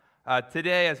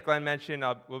Today, as Glenn mentioned,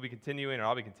 I'll be continuing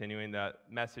the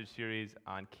message series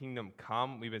on Kingdom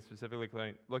Come. We've been specifically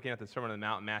looking at the Sermon on the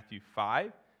Mount, Matthew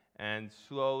 5, and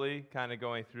slowly kind of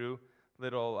going through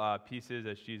little pieces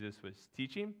as Jesus was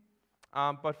teaching.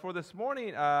 But for this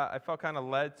morning, I felt kind of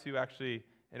led to actually,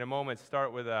 in a moment,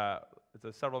 start with it's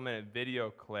a several-minute video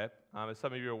clip. As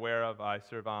some of you are aware of, I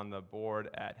serve on the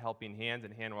board at Helping Hands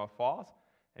in Hannibal Falls.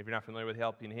 If you're not familiar with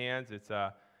Helping Hands, it's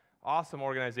a awesome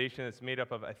organization that's made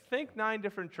up of, I think, 9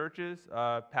 different churches,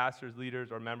 pastors,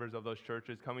 leaders, or members of those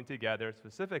churches coming together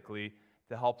specifically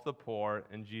to help the poor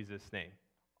in Jesus' name.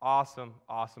 Awesome,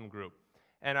 awesome group.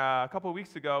 And a couple of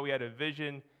weeks ago, we had a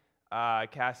vision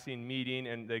casting meeting,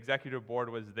 and the executive board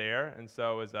was there. And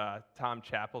so it was Tom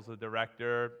Chappell's the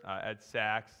director, Ed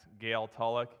Sachs, Gail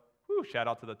Tulloch. Woo, shout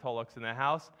out to the Tullocks in the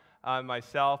house,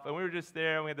 myself. And we were just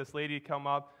there, and we had this lady come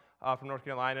up from North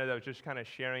Carolina that was just kind of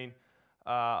sharing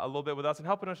a little bit with us and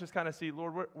helping us just kind of see,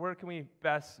 Lord, where can we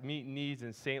best meet needs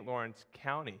in St. Lawrence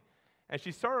County? And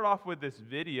she started off with this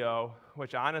video,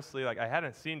 which honestly, I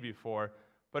hadn't seen before,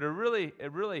 but it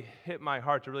really hit my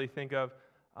heart to really think of,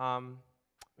 man,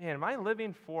 am I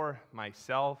living for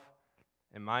myself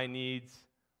and my needs,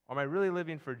 or am I really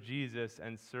living for Jesus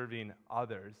and serving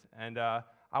others? And I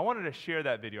wanted to share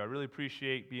that video. I really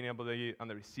appreciate being able to be on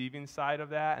the receiving side of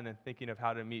that and then thinking of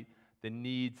how to meet the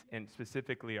needs and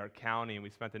specifically our county. And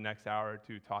we spent the next hour or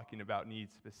two talking about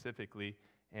needs specifically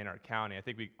in our county. I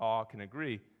think we all can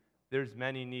agree there's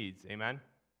many needs, amen?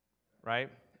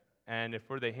 Right? And if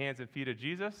we're the hands and feet of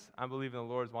Jesus, I believe the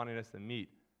Lord is wanting us to meet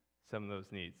some of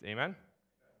those needs, amen?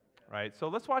 Right? So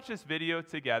let's watch this video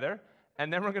together,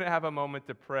 and then we're going to have a moment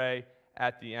to pray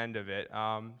at the end of it.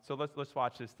 So let's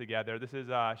watch this together. This is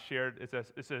shared.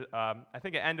 It's I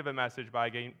think an end of a message by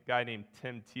a guy named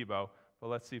Tim Tebow. But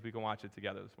let's see if we can watch it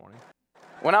together this morning.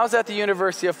 When I was at the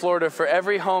University of Florida, for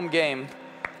every home game,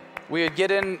 we would get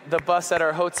in the bus at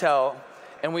our hotel,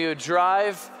 and we would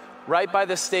drive right by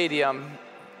the stadium,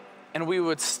 and we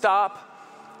would stop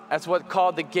at what's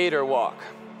called the Gator Walk.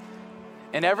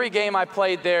 And every game I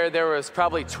played there was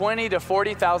probably 20 to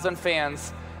 40,000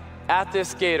 fans at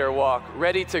this Gator Walk,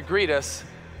 ready to greet us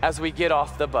as we get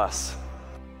off the bus.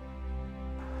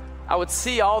 I would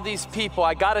see all these people.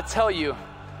 I gotta tell you,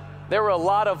 there were a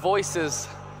lot of voices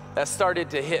that started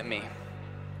to hit me.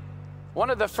 One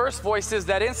of the first voices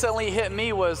that instantly hit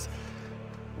me was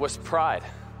pride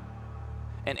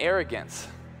and arrogance,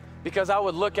 because I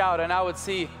would look out and I would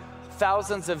see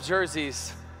thousands of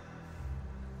jerseys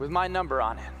with my number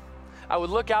on it. I would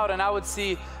look out and I would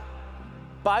see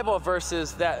Bible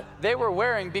verses that they were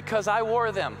wearing because I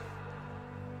wore them.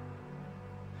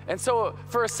 And so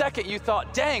for a second you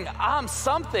thought, dang, I'm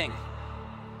something.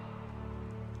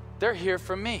 They're here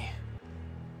for me.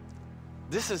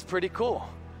 This is pretty cool.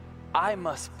 I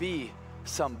must be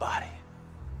somebody.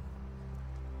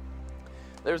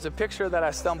 There's a picture that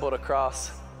I stumbled across,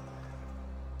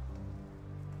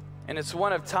 and it's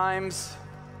one of Time's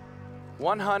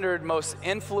 100 most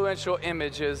influential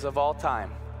images of all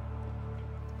time.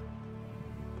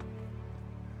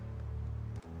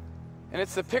 And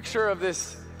it's the picture of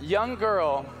this young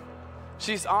girl.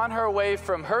 She's on her way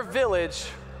from her village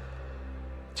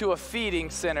to a feeding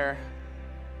center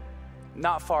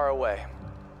not far away.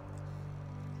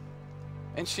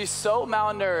 And she's so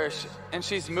malnourished and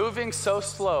she's moving so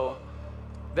slow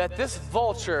that this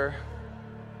vulture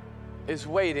is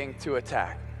waiting to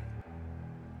attack.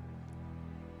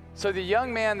 So the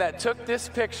young man that took this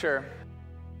picture,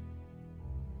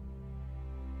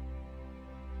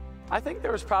 I think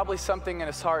there was probably something in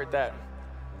his heart that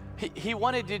he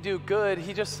wanted to do good,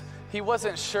 he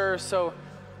wasn't sure, so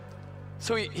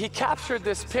he captured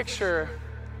this picture,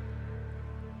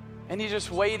 and he just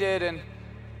waited,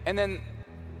 and then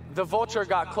the vulture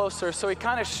got closer, so he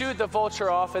kind of shooed the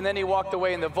vulture off, and then he walked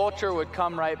away, and the vulture would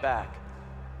come right back.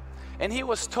 And he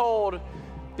was told,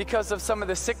 because of some of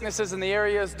the sicknesses in the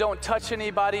areas, don't touch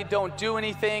anybody, don't do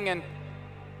anything, and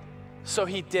so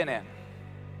he didn't.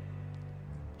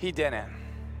 He didn't.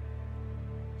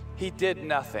 He did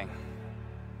nothing.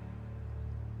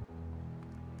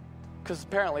 Because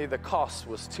apparently the cost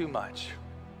was too much.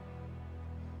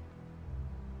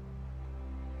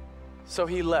 So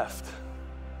he left.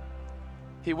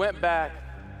 He went back.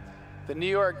 The New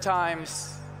York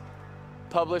Times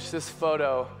published this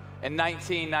photo in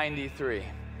 1993.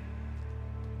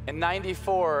 In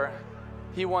 94,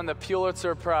 he won the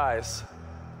Pulitzer Prize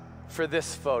for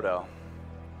this photo.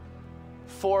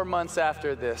 4 months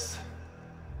after this,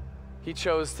 he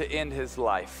chose to end his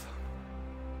life.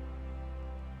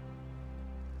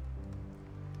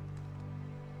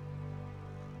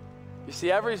 You see,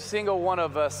 every single one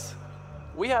of us,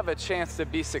 we have a chance to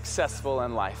be successful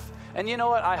in life. And you know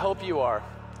what? I hope you are.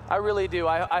 I really do.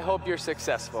 I hope you're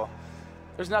successful.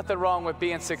 There's nothing wrong with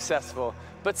being successful.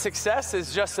 But success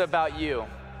is just about you.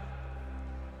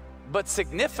 But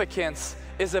significance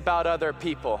is about other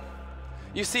people.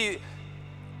 You see,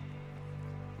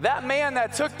 that man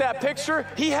that took that picture,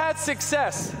 he had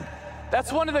success.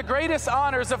 That's one of the greatest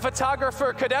honors a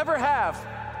photographer could ever have.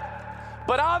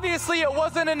 But obviously it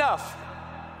wasn't enough.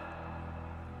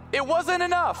 It wasn't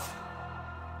enough.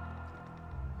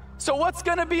 So what's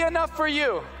going to be enough for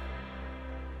you?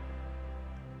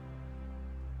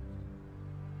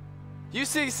 You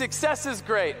see, success is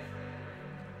great.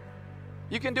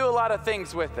 You can do a lot of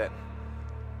things with it,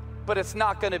 but it's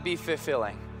not going to be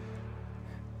fulfilling.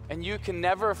 And you can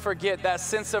never forget that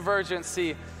sense of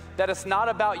urgency, that it's not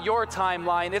about your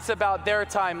timeline, it's about their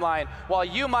timeline. While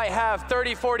you might have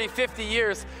 30, 40, 50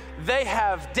 years, they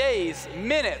have days,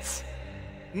 minutes,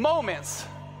 moments.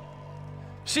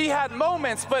 She had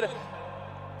moments, but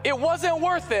it wasn't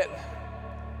worth it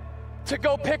to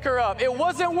go pick her up. It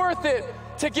wasn't worth it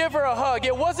to give her a hug.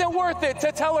 It wasn't worth it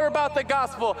to tell her about the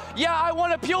gospel. Yeah, I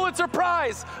won a Pulitzer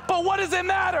Prize, but what does it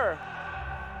matter?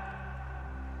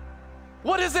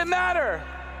 What does it matter?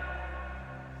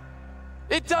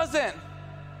 It doesn't.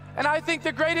 And I think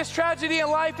the greatest tragedy in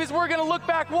life is we're going to look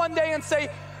back one day and say,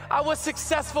 I was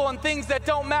successful in things that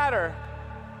don't matter.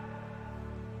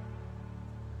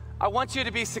 I want you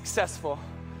to be successful,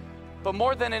 but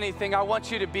more than anything, I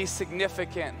want you to be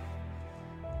significant.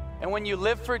 And when you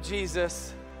live for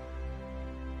Jesus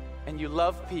and you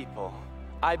love people,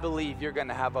 I believe you're going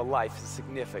to have a life of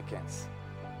significance.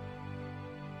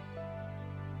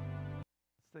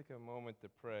 Let's take a moment to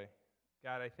pray.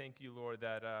 God, I thank you, Lord,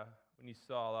 that when you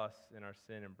saw us in our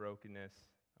sin and brokenness,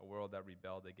 a world that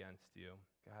rebelled against you,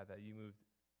 God, that you moved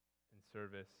in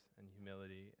service and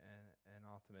humility and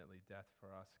ultimately death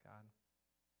for us, God.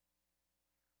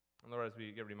 And Lord, as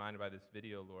we get reminded by this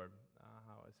video, Lord,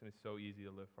 how it's going to be so easy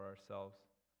to live for ourselves.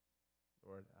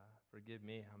 Lord, forgive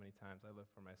me how many times I live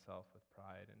for myself with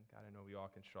pride. And God, I know we all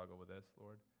can struggle with this,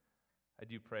 Lord. I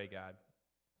do pray, God,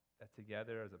 that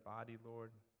together as a body,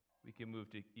 Lord, we can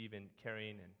move to even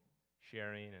caring and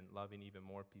sharing and loving even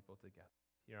more people together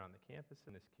here on the campus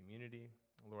in this community.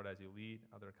 Lord, as you lead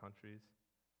other countries,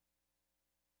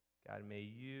 God, may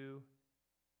you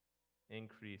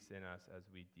increase in us as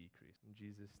we decrease. In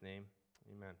Jesus' name,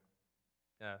 amen.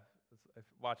 Yeah, I've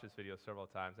watched this video several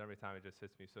times. Every time it just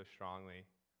hits me so strongly.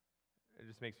 It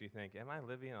just makes me think, am I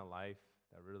living a life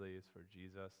that really is for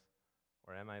Jesus?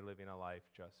 Or am I living a life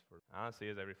just for... Honestly,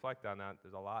 as I reflect on that,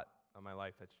 there's a lot of my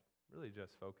life that's really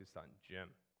just focused on Jim.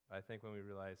 But I think when we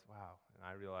realize, wow, and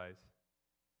I realize,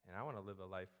 and I want to live a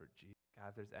life for Jesus. God,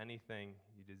 if there's anything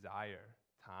you desire,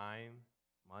 time,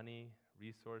 money,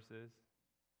 resources,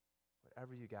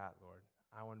 whatever you got, Lord,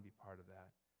 I want to be part of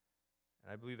that.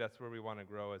 And I believe that's where we want to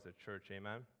grow as a church,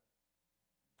 amen?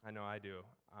 I know I do.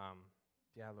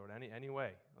 Yeah, Lord, any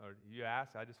way. Lord, you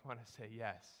ask, I just want to say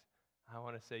yes. I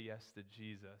want to say yes to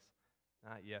Jesus.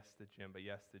 Not yes to Jim, but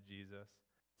yes to Jesus.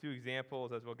 Two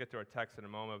examples, as we'll get to our text in a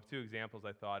moment, two examples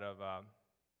I thought of.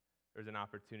 There's an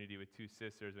opportunity with two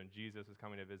sisters when Jesus was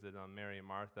coming to visit Mary and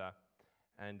Martha.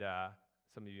 And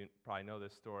some of you probably know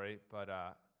this story, but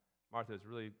Martha was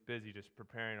really busy just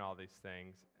preparing all these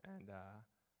things.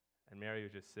 And Mary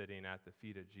was just sitting at the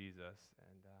feet of Jesus.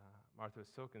 And Martha was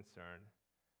so concerned.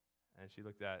 And she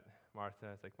looked at Martha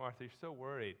and it's like, Martha, you're so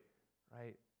worried,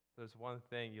 right? There's one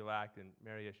thing you lacked, and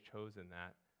Mary has chosen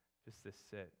that, just to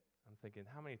sit. I'm thinking,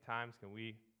 how many times can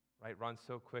we, right, run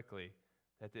so quickly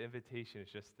that the invitation is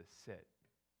just to sit,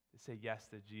 to say yes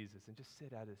to Jesus and just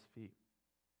sit at his feet.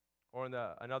 Or in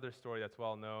another story that's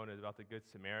well known is about the Good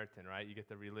Samaritan, right? You get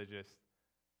the religious,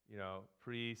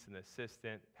 priest and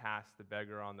assistant pass the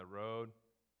beggar on the road,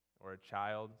 or a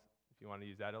child, if you want to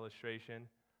use that illustration.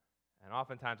 And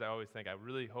oftentimes I always think, I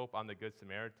really hope I'm the Good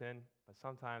Samaritan, but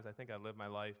sometimes I think I live my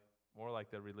life more like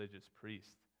the religious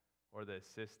priest or the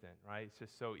assistant, right? It's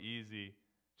just so easy,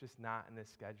 just not in the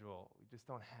schedule. We just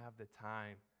don't have the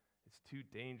time. It's too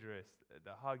dangerous.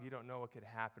 The hug, you don't know what could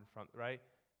happen from, right?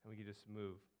 And we can just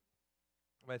move.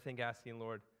 But I think asking,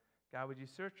 Lord, God, would you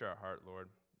search our heart, Lord,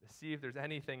 to see if there's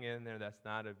anything in there that's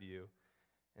not of you,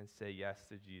 and say yes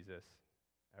to Jesus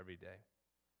every day.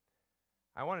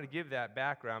 I wanted to give that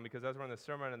background because as we're on the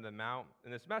Sermon on the Mount,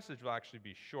 and this message will actually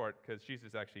be short because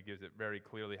Jesus actually gives it very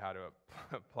clearly how to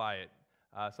apply it.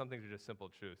 Some things are just simple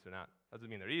truths. Doesn't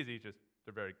mean they're easy, just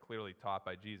they're very clearly taught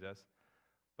by Jesus.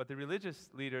 But the religious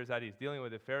leaders that he's dealing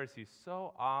with, the Pharisees,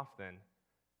 so often,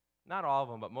 not all of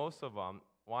them, but most of them,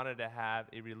 wanted to have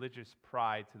a religious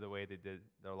pride to the way they did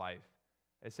their life.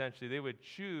 Essentially, they would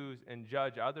choose and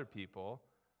judge other people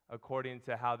according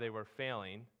to how they were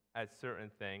failing at certain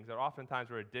things, that oftentimes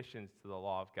were additions to the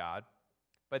law of God,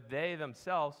 but they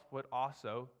themselves would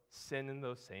also sin in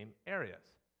those same areas.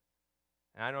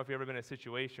 And I don't know if you've ever been in a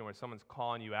situation where someone's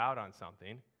calling you out on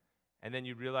something, and then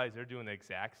you realize they're doing the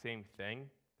exact same thing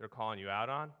they're calling you out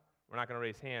on. We're not going to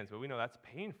raise hands, but we know that's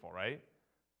painful, right?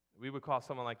 We would call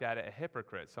someone like that a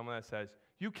hypocrite, someone that says,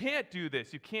 you can't do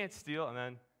this, you can't steal, and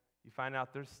then you find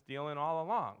out they're stealing all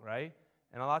along, right?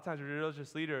 And a lot of times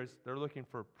religious leaders, they're looking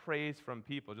for praise from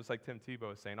people, just like Tim Tebow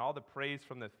was saying. All the praise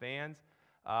from the fans.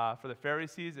 For the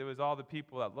Pharisees, it was all the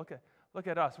people that look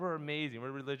at us. We're amazing.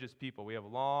 We're religious people. We have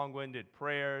long-winded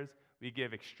prayers. We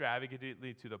give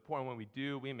extravagantly to the poor. And when we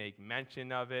do, we make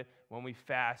mention of it. When we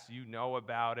fast, you know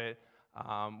about it.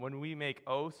 When we make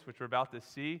oaths, which we're about to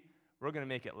see, we're going to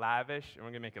make it lavish and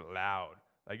we're going to make it loud.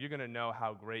 Like, you're going to know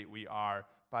how great we are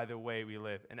by the way we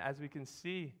live. And as we can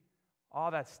see, all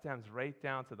that stems right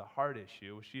down to the heart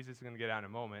issue, which Jesus is going to get at in a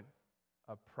moment,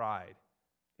 of pride.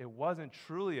 It wasn't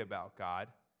truly about God.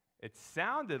 It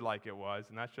sounded like it was,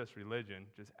 and that's just religion,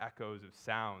 just echoes of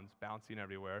sounds bouncing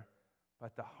everywhere.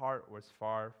 But the heart was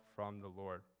far from the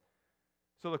Lord.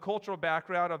 So the cultural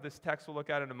background of this text we'll look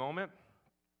at in a moment.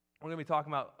 We're going to be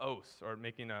talking about oaths, or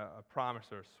making a promise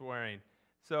or swearing.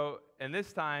 So in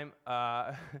this time,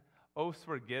 oaths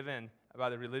were given by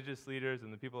the religious leaders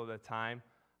and the people of the time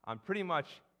on pretty much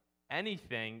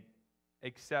anything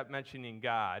except mentioning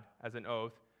God as an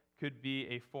oath could be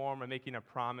a form of making a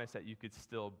promise that you could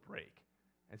still break.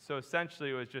 And so essentially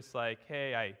it was just like,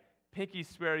 hey, I pinky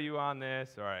swear you on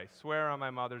this, or I swear on my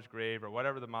mother's grave, or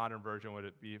whatever the modern version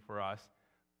would be for us,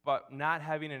 but not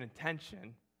having an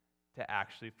intention to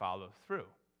actually follow through.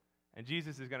 And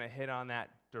Jesus is going to hit on that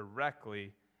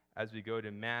directly as we go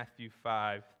to Matthew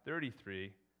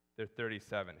 5:33 to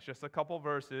 37. It's just a couple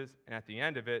verses, and at the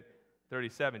end of it,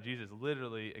 37, Jesus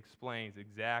literally explains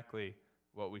exactly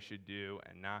what we should do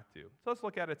and not do. So let's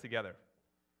look at it together.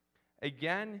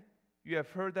 Again, you have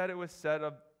heard that it was said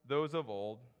of those of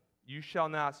old, you shall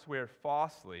not swear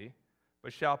falsely,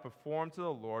 but shall perform to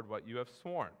the Lord what you have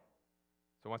sworn.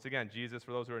 So once again, Jesus,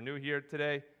 for those who are new here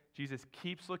today, Jesus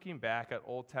keeps looking back at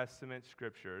Old Testament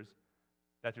scriptures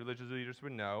that the religious leaders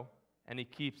would know, and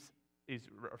he's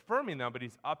affirming them, but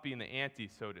he's upping the ante,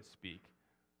 so to speak,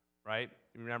 right?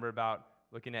 You remember about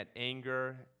looking at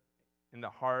anger in the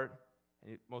heart.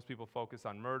 And most people focus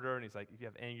on murder, and he's like, if you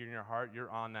have anger in your heart,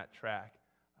 you're on that track.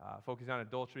 Focusing on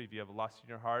adultery, if you have lust in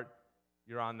your heart,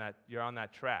 you're on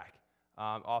that track.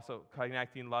 Also,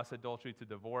 connecting lust, adultery to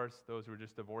divorce. Those who are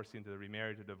just divorcing to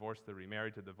remarry, to divorce, to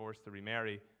remarry, to divorce, to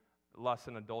remarry. Lust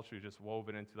and adultery are just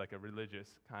woven into like a religious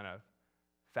kind of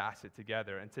facet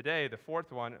together. And today, the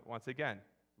fourth one, once again,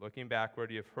 looking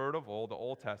backward, you have heard of old, the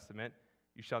Old Testament,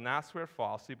 you shall not swear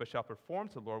falsely, but shall perform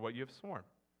to the Lord what you have sworn.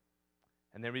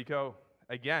 And there we go.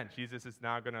 Again, Jesus is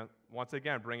now going to, once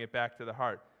again, bring it back to the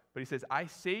heart. But he says, I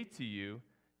say to you,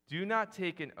 do not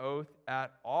take an oath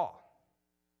at all.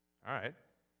 All right.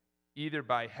 Either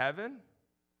by heaven,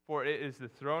 for it is the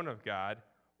throne of God,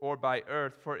 or by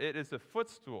earth, for it is the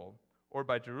footstool, or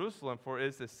by Jerusalem, for it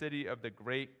is the city of the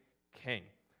great king.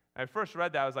 I first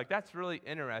read that, I was like, that's really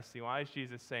interesting. Why is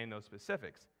Jesus saying those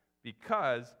specifics?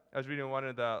 Because, I was reading one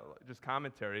of the just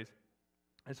commentaries,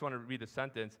 I just want to read the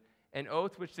sentence. An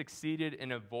oath which succeeded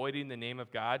in avoiding the name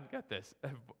of God, get this,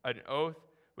 an oath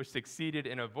which succeeded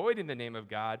in avoiding the name of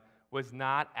God was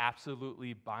not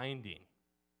absolutely binding.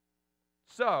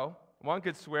 So, one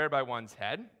could swear by one's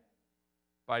head,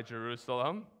 by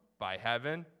Jerusalem, by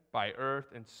heaven, by earth,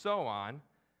 and so on.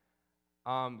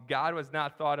 God was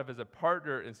not thought of as a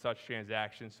partner in such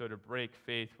transactions, so to break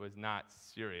faith was not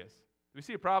serious. Do we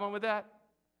see a problem with that?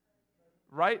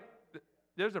 Right?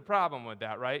 There's a problem with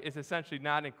that, right? It's essentially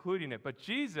not including it. But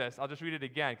Jesus, I'll just read it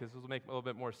again because this will make a little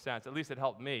bit more sense. At least it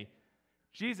helped me.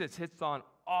 Jesus hits on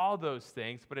all those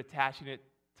things, but attaching it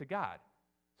to God.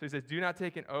 So he says, do not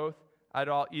take an oath at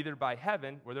all, either by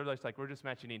heaven, where they're like, we're just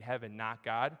mentioning heaven, not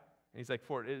God. And he's like,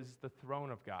 for it is the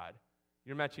throne of God.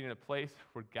 You're mentioning a place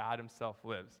where God himself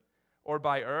lives. Or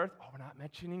by earth, we're not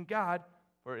mentioning God,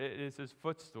 for it is his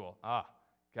footstool.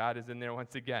 God is in there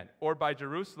once again. Or by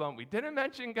Jerusalem, we didn't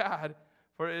mention God,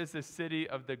 for it is the city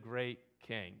of the great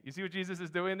king. You see what Jesus is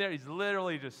doing there? He's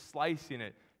literally just slicing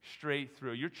it straight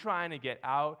through. You're trying to get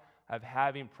out of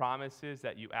having promises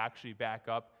that you actually back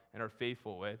up and are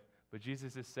faithful with. But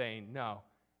Jesus is saying, no,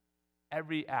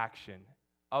 every action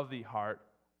of the heart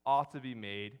ought to be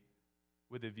made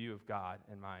with a view of God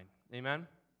in mind. Amen?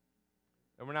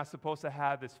 And we're not supposed to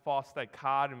have this false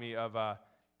dichotomy of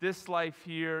this life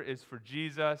here is for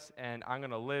Jesus and I'm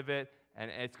going to live it. and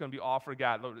it's going to be all for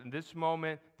God. Lord, in this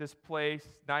moment, this place,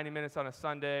 90 minutes on a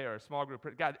Sunday or a small group,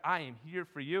 God, I am here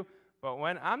for you. But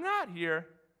when I'm not here,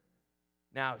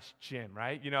 now it's Jim,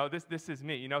 right? This is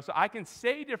me, So I can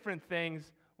say different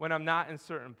things when I'm not in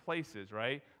certain places,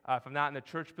 right? If I'm not in the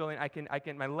church building,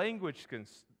 my language can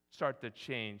start to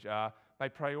change. My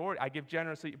priority, I give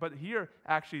generously. But here,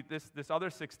 actually, this other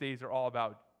 6 days are all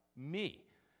about me.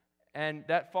 And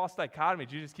that false dichotomy,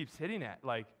 Jesus keeps hitting at.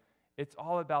 Like, it's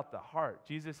all about the heart.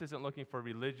 Jesus isn't looking for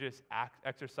religious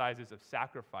exercises of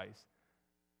sacrifice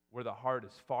where the heart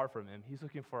is far from him. He's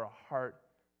looking for a heart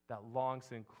that longs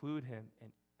to include him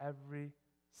in every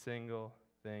single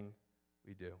thing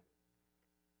we do.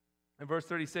 In verse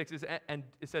 36, it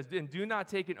says, "And do not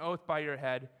take an oath by your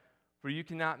head, for you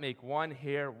cannot make one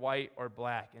hair white or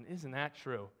black." And isn't that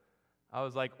true? I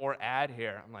was like, or add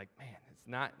hair. I'm like, man, it's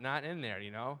not in there,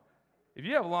 If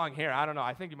you have long hair, I don't know.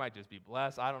 I think you might just be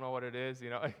blessed. I don't know what it is,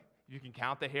 You can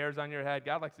count the hairs on your head.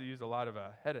 God likes to use a lot of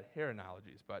hair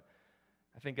analogies, but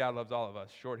I think God loves all of us.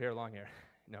 Short hair, long hair.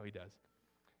 No, he does.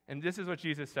 And this is what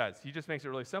Jesus says. He just makes it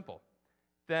really simple.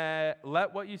 That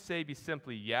let what you say be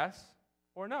simply yes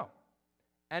or no.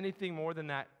 Anything more than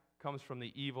that comes from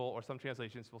the evil, or some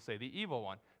translations will say the evil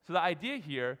one. So the idea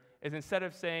here is, instead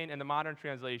of saying in the modern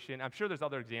translation, I'm sure there's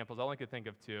other examples, I only could think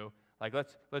of two, like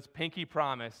let's pinky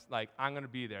promise, like I'm going to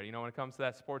be there. When it comes to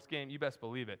that sports game, you best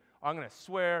believe it. Or I'm going to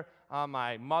swear on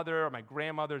my mother or my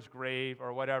grandmother's grave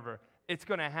or whatever. It's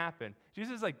going to happen.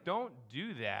 Jesus is like, don't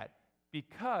do that,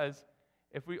 because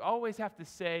if we always have to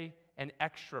say an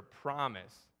extra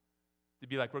promise to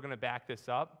be like, we're going to back this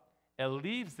up, it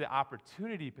leaves the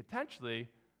opportunity potentially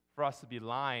for us to be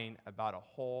lying about a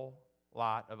whole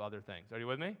lot of other things. Are you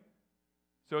with me?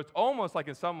 So it's almost like,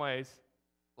 in some ways,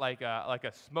 like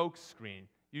a smoke screen.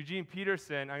 Eugene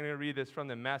Peterson, I'm going to read this from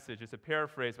the Message. It's a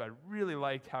paraphrase, but I really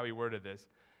liked how he worded this.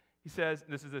 He says,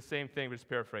 this is the same thing, but it's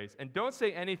paraphrased, "And don't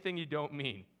say anything you don't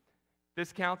mean.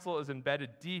 This counsel is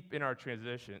embedded deep in our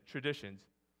traditions.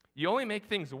 You only make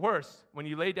things worse when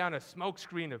you lay down a smoke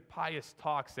screen of pious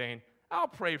talk saying, 'I'll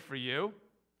pray for you,'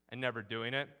 and never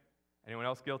doing it." Anyone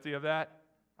else guilty of that?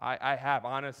 I have,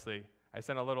 honestly. I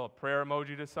sent a little prayer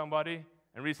emoji to somebody,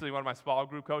 and recently one of my small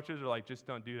group coaches were like, just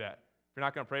don't do that. If you're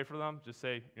not going to pray for them, just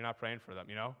say you're not praying for them,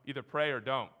 Either pray or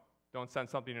don't. Don't send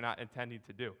something you're not intending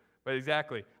to do. But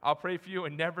exactly, I'll pray for you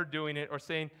and never doing it, or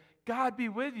saying, "God be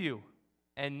with you,"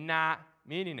 and not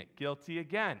meaning it. Guilty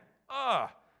again.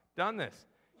 Done this.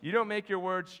 You don't make your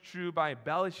words true by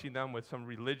embellishing them with some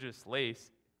religious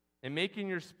lace. And making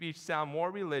your speech sound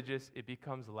more religious, it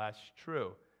becomes less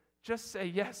true. Just say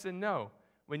yes and no.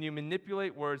 When you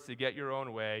manipulate words to get your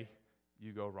own way,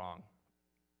 you go wrong.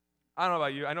 I don't know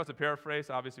about you. I know it's a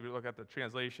paraphrase. Obviously, we look at the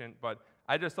translation, but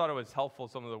I just thought it was helpful,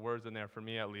 some of the words in there, for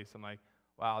me at least. I'm like,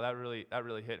 wow, that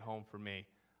really hit home for me.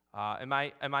 Am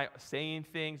I saying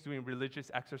things, doing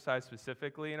religious exercise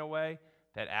specifically in a way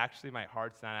that actually my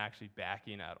heart's not actually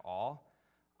backing at all?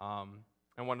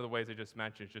 And one of the ways I just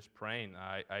mentioned is just praying.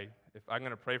 If I'm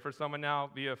going to pray for someone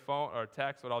now via phone or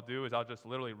text, what I'll do is I'll just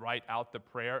literally write out the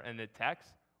prayer in the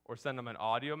text or send them an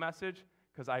audio message,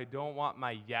 because I don't want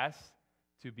my yes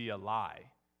to be a lie,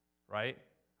 right?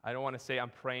 I don't want to say I'm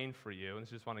praying for you, and this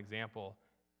is just one example,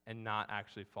 and not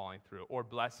actually following through, or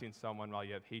blessing someone while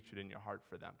you have hatred in your heart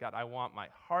for them. God, I want my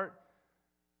heart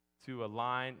to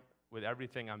align with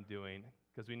everything I'm doing,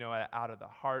 because we know that out of the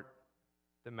heart,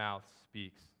 the mouth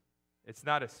speaks. It's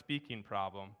not a speaking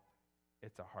problem,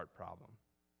 it's a heart problem.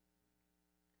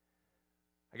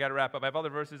 I got to wrap up. I have other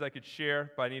verses I could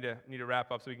share, but I need to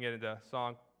wrap up so we can get into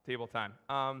song table time.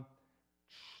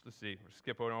 Let's see, we're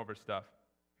skipping over stuff.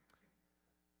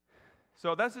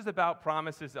 So this is about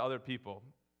promises to other people,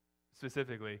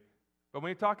 specifically. But when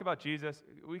we talk about Jesus,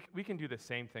 we can do the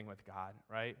same thing with God,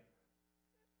 right?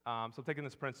 So taking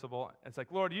this principle, it's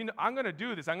like, Lord, I'm going to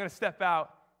do this. I'm going to step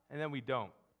out, and then we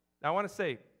don't. Now, I want to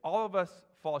say, all of us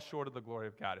fall short of the glory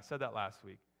of God. I said that last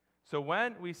week. So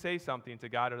when we say something to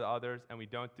God or to others and we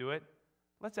don't do it,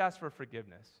 let's ask for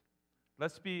forgiveness.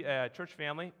 Let's be a church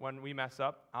family. When we mess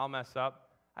up, I'll mess up.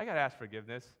 I got to ask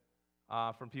forgiveness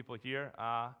from people here.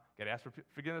 Got to ask for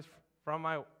forgiveness from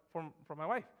my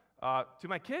wife. To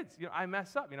my kids, I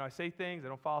mess up. I say things, I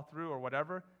don't follow through or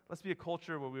whatever. Let's be a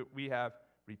culture where we have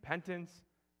repentance,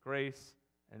 grace,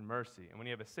 and mercy. And when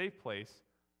you have a safe place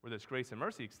where there's grace and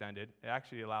mercy extended, it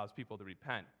actually allows people to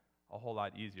repent a whole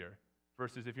lot easier.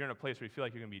 Versus if you're in a place where you feel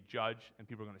like you're going to be judged and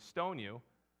people are going to stone you,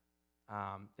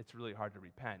 it's really hard to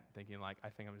repent, thinking like, I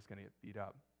think I'm just going to get beat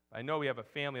up. I know we have a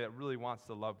family that really wants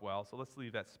to love well, so let's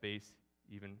leave that space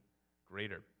even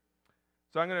greater.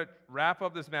 So I'm going to wrap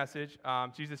up this message.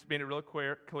 Jesus made it real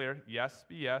clear. Yes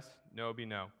be yes, no be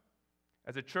no.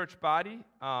 As a church body,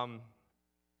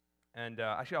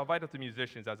 actually I'll invite up the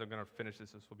musicians as I'm going to finish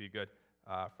this. This will be good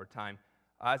for time.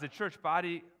 As a church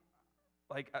body,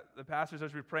 like the pastors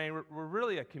as we're praying, we're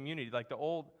really a community. Like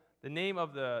the name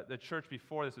of the church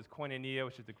before this is koinonia,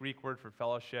 which is the Greek word for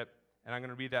fellowship. And I'm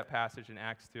going to read that passage in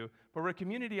Acts 2. But we're a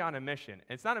community on a mission. And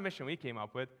it's not a mission we came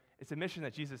up with. It's a mission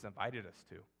that Jesus invited us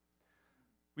to.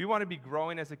 We want to be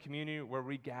growing as a community where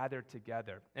we gather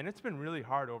together. And it's been really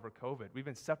hard over COVID. We've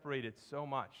been separated so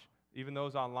much. Even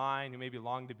those online who maybe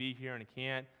long to be here and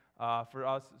can't. For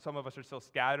us, some of us are still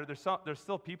scattered. There's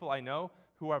still people I know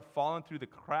who have fallen through the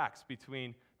cracks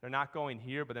between they're not going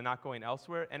here, but they're not going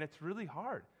elsewhere. And it's really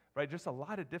hard, right? Just a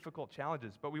lot of difficult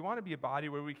challenges. But we want to be a body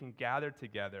where we can gather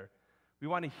together. We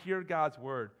want to hear God's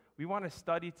word. We want to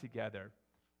study together.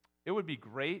 It would be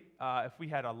great if we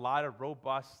had a lot of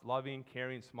robust, loving,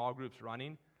 caring small groups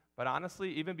running. But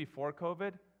honestly, even before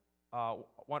COVID,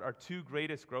 our two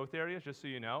greatest growth areas, just so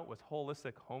you know, was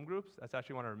holistic home groups. That's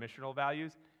actually one of our missional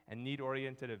values, and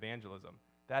need-oriented evangelism.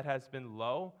 That has been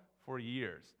low for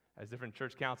years. As different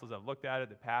church councils have looked at it,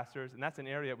 the pastors, and that's an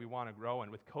area we want to grow in.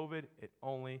 With COVID, it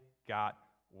only got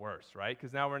worse, right?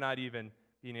 Because now we're not even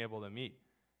being able to meet.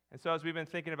 And so as we've been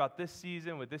thinking about this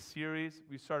season with this series,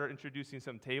 we started introducing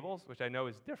some tables, which I know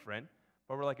is different,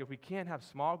 but we're like, if we can't have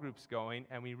small groups going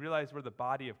and we realize we're the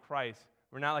body of Christ,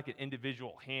 we're not like an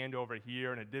individual hand over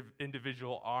here and an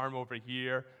individual arm over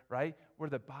here, right? We're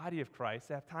the body of Christ.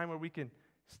 To have time where we can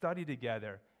study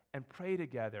together and pray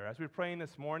together. As we were praying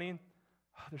this morning,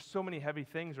 there's so many heavy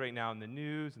things right now in the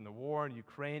news and the war in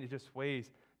Ukraine. It just weighs.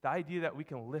 The idea that we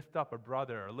can lift up a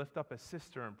brother or lift up a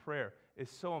sister in prayer is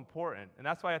so important. And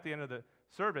that's why at the end of the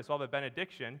service, all the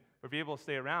benediction, if you're able to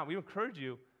stay around, we encourage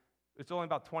you, it's only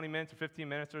about 20 minutes or 15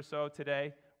 minutes or so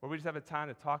today, where we just have a time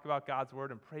to talk about God's word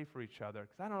and pray for each other.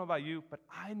 Because I don't know about you, but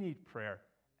I need prayer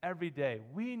every day.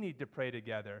 We need to pray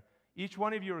together. Each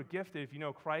one of you are gifted, if you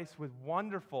know Christ, with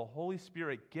wonderful Holy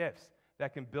Spirit gifts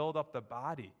that can build up the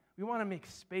body. We want to make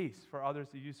space for others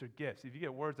to use their gifts. If you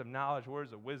get words of knowledge,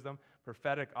 words of wisdom,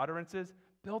 prophetic utterances,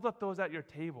 build up those at your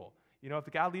table. You know,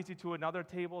 if God leads you to another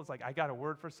table, it's like, I got a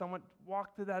word for someone,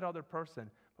 walk to that other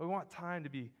person. But we want time to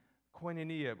be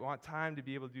koinonia. We want time to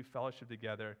be able to do fellowship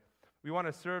together. We want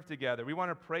to serve together. We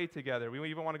want to pray together. We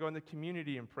even want to go in the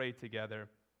community and pray together.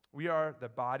 We are the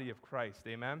body of Christ.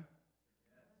 Amen?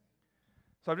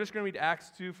 So I'm just going to read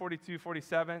Acts 2, 42,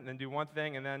 47, and then do one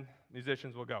thing, and then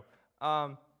musicians will go.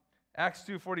 Acts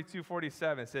 2, 42,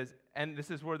 47 says, and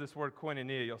this is where this word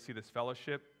koinonia, you'll see this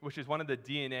fellowship, which is one of the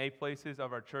DNA places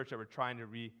of our church that we're trying to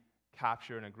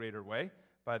recapture in a greater way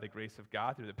by the grace of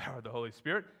God through the power of the Holy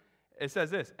Spirit. It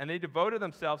says this, and they devoted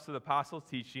themselves to the apostles'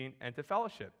 teaching and to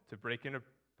fellowship, to breaking of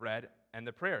bread and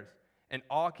the prayers. And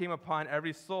all came upon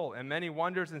every soul, and many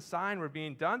wonders and signs were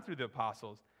being done through the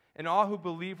apostles. And all who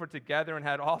believed were together and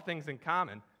had all things in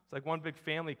common. It's like one big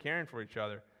family caring for each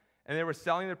other. And they were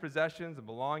selling their possessions and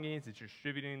belongings and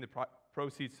distributing the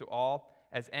proceeds to all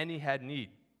as any had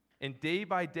need. And day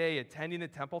by day attending the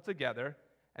temple together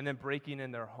and then breaking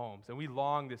in their homes. And we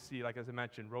long to see, like as I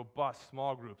mentioned, robust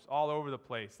small groups all over the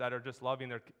place that are just loving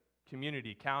their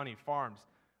community, county, farms.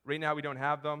 Right now we don't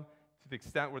have them to the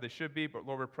extent where they should be, but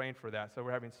Lord, we're praying for that. So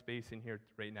we're having space in here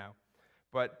right now.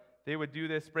 But they would do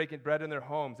this, breaking bread in their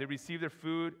homes. They received their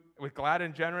food with glad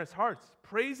and generous hearts,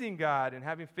 praising God and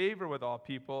having favor with all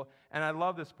people. And I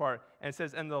love this part. And it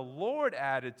says, and the Lord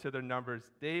added to their numbers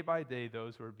day by day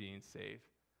those who were being saved.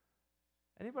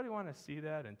 Anybody want to see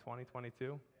that in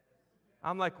 2022?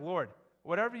 I'm like, Lord,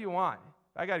 whatever you want.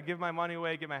 I got to give my money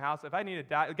away, give my house. If I need to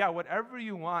die, God, whatever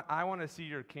you want, I want to see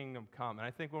your kingdom come. And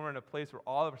I think when we're in a place where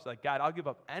all of us are like, God, I'll give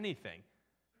up anything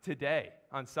today,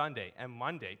 on Sunday, and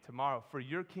Monday, tomorrow, for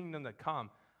your kingdom to come.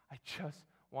 I just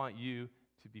want you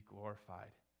to be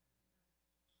glorified.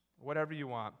 Whatever you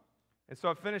want. And so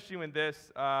I'm finishing with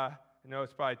this. I know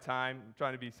it's probably time. I'm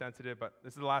trying to be sensitive, but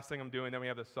this is the last thing I'm doing. Then we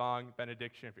have the song,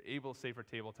 benediction. If you're able to stay for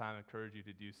table time, I encourage you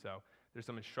to do so. There's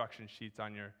some instruction sheets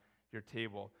on your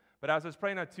table. But as I was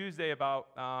praying on Tuesday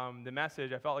about the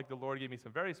message, I felt like the Lord gave me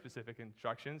some very specific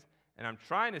instructions, and I'm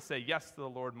trying to say yes to the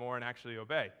Lord more and actually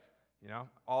obey. You know,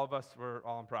 all of us were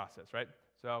all in process, right?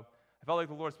 So I felt like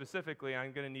the Lord specifically,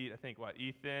 I'm going to need, I think,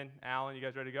 Ethan, Alan, you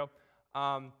guys ready to go?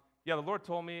 The Lord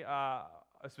told me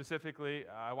specifically,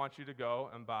 I want you to go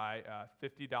and buy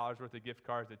 $50 worth of gift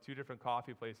cards at 2 different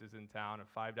coffee places in town at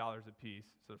 $5 a piece,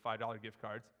 so $5 gift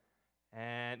cards.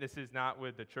 And this is not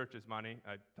with the church's money.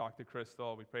 I talked to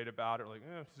Crystal. We prayed about it. We're like,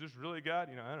 is this really God?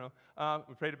 You know, I don't know.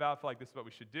 We prayed about it. I feel like this is what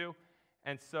we should do.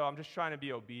 And so I'm just trying to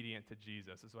be obedient to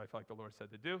Jesus. This is what I feel like the Lord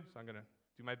said to do. So I'm going to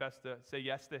do my best to say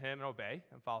yes to him and obey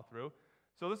and follow through.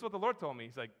 So this is what the Lord told me.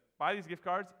 He's like, buy these gift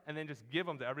cards and then just give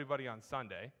them to everybody on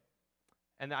Sunday.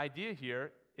 And the idea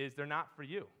here is they're not for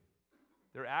you.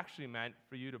 They're actually meant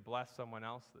for you to bless someone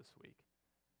else this week.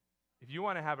 If you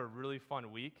want to have a really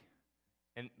fun week,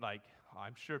 and like,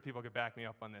 I'm sure people could back me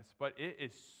up on this, but it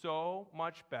is so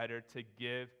much better to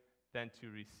give than to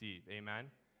receive. Amen?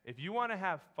 If you want to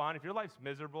have fun, if your life's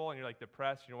miserable and you're like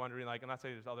depressed, you're wondering, like, I'm not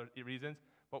saying there's other reasons,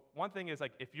 but one thing is,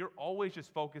 like, if you're always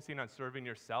just focusing on serving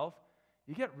yourself,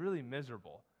 you get really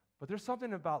miserable. But there's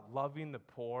something about loving the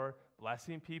poor,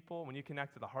 blessing people, when you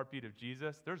connect to the heartbeat of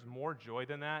Jesus, there's more joy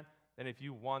than that than if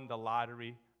you won the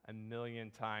lottery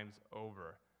 1,000,000 times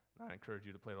over. I encourage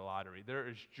you to play the lottery. There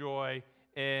is joy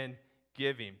in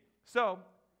giving. So,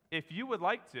 if you would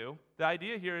like to, the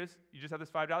idea here is you just have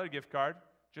this $5 gift card.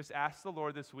 Just ask the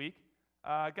Lord this week,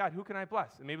 God, who can I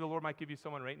bless? And maybe the Lord might give you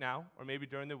someone right now, or maybe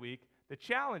during the week. The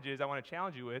challenge is, I want to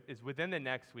challenge you with, is within the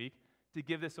next week to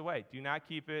give this away. Do not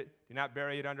keep it. Do not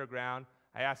bury it underground.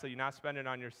 I ask that you not spend it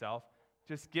on yourself.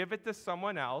 Just give it to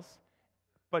someone else,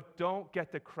 but don't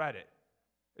get the credit.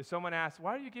 If someone asks,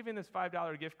 why are you giving this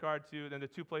 $5 gift card to, then the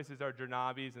two places are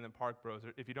Jernavi's and then Park Bros.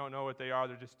 If you don't know what they are,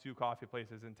 they're just two coffee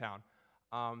places in town.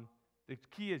 The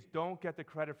key is don't get the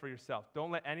credit for yourself.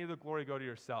 Don't let any of the glory go to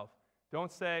yourself.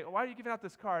 Don't say, why are you giving out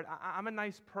this card? I'm a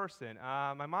nice person.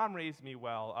 My mom raised me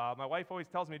well. My wife always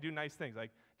tells me to do nice things.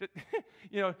 Like,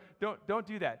 don't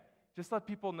do that. Just let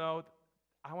people know,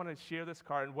 I want to share this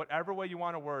card in whatever way you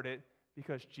want to word it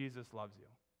because Jesus loves you.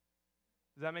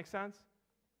 Does that make sense?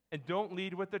 And don't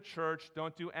lead with the church.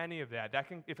 Don't do any of that.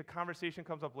 If a conversation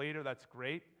comes up later, that's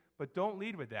great, but don't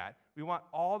lead with that. We want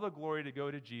all the glory to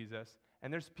go to Jesus.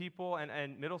 And there's people,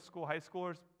 and middle school, high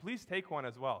schoolers, please take one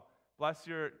as well. Bless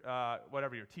your,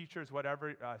 your teachers,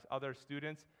 whatever, other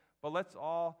students. But let's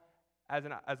all, as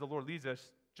the Lord leads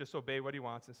us, just obey what he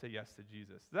wants and say yes to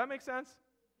Jesus. Does that make sense?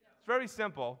 Yeah. It's very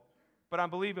simple, but I'm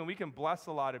believing we can bless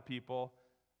a lot of people.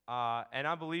 And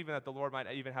I'm believing that the Lord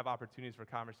might even have opportunities for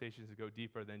conversations to go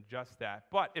deeper than just that.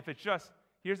 But if it's just,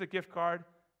 here's a gift card,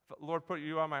 the Lord put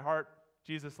you on my heart,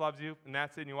 Jesus loves you, and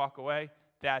that's it, and you walk away,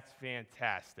 that's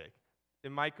fantastic.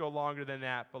 It might go longer than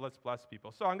that, but let's bless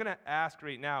people. So I'm going to ask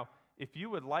right now, if you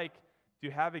would like to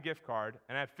have a gift card,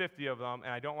 and I have 50 of them,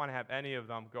 and I don't want to have any of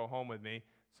them go home with me.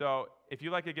 So if you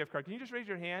like a gift card, can you just raise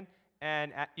your hand,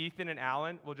 and Ethan and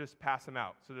Alan will just pass them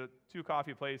out. So the two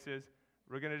coffee places,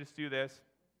 we're going to just do this.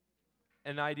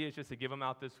 And the idea is just to give them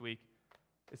out this week.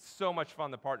 It's so much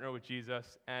fun to partner with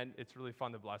Jesus, and it's really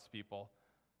fun to bless people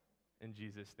in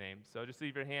Jesus' name. So just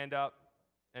leave your hand up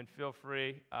and feel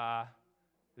free.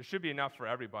 There should be enough for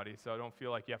everybody, so don't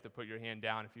feel like you have to put your hand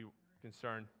down if you're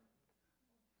concerned.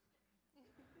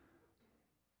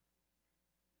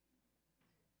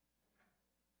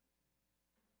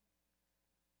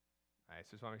 All right,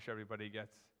 so just want to make sure everybody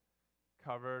gets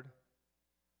covered.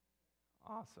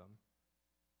 Awesome.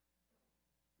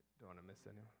 Don't want to miss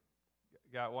anyone.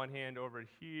 Got one hand over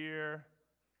here.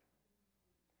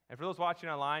 And for those watching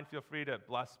online, feel free to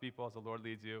bless people as the Lord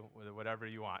leads you with whatever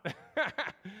you want.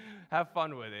 Have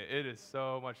fun with it. It is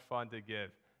so much fun to give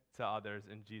to others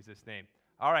in Jesus' name.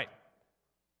 All right.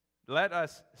 Let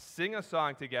us sing a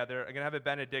song together. I'm going to have a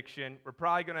benediction. We're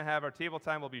probably going to have our table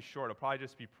time will be short. It'll probably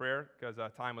just be prayer because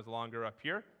time was longer up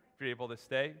here if you're able to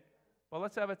stay. Well,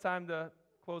 let's have a time to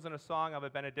close in a song, have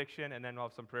a benediction, and then we'll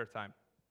have some prayer time.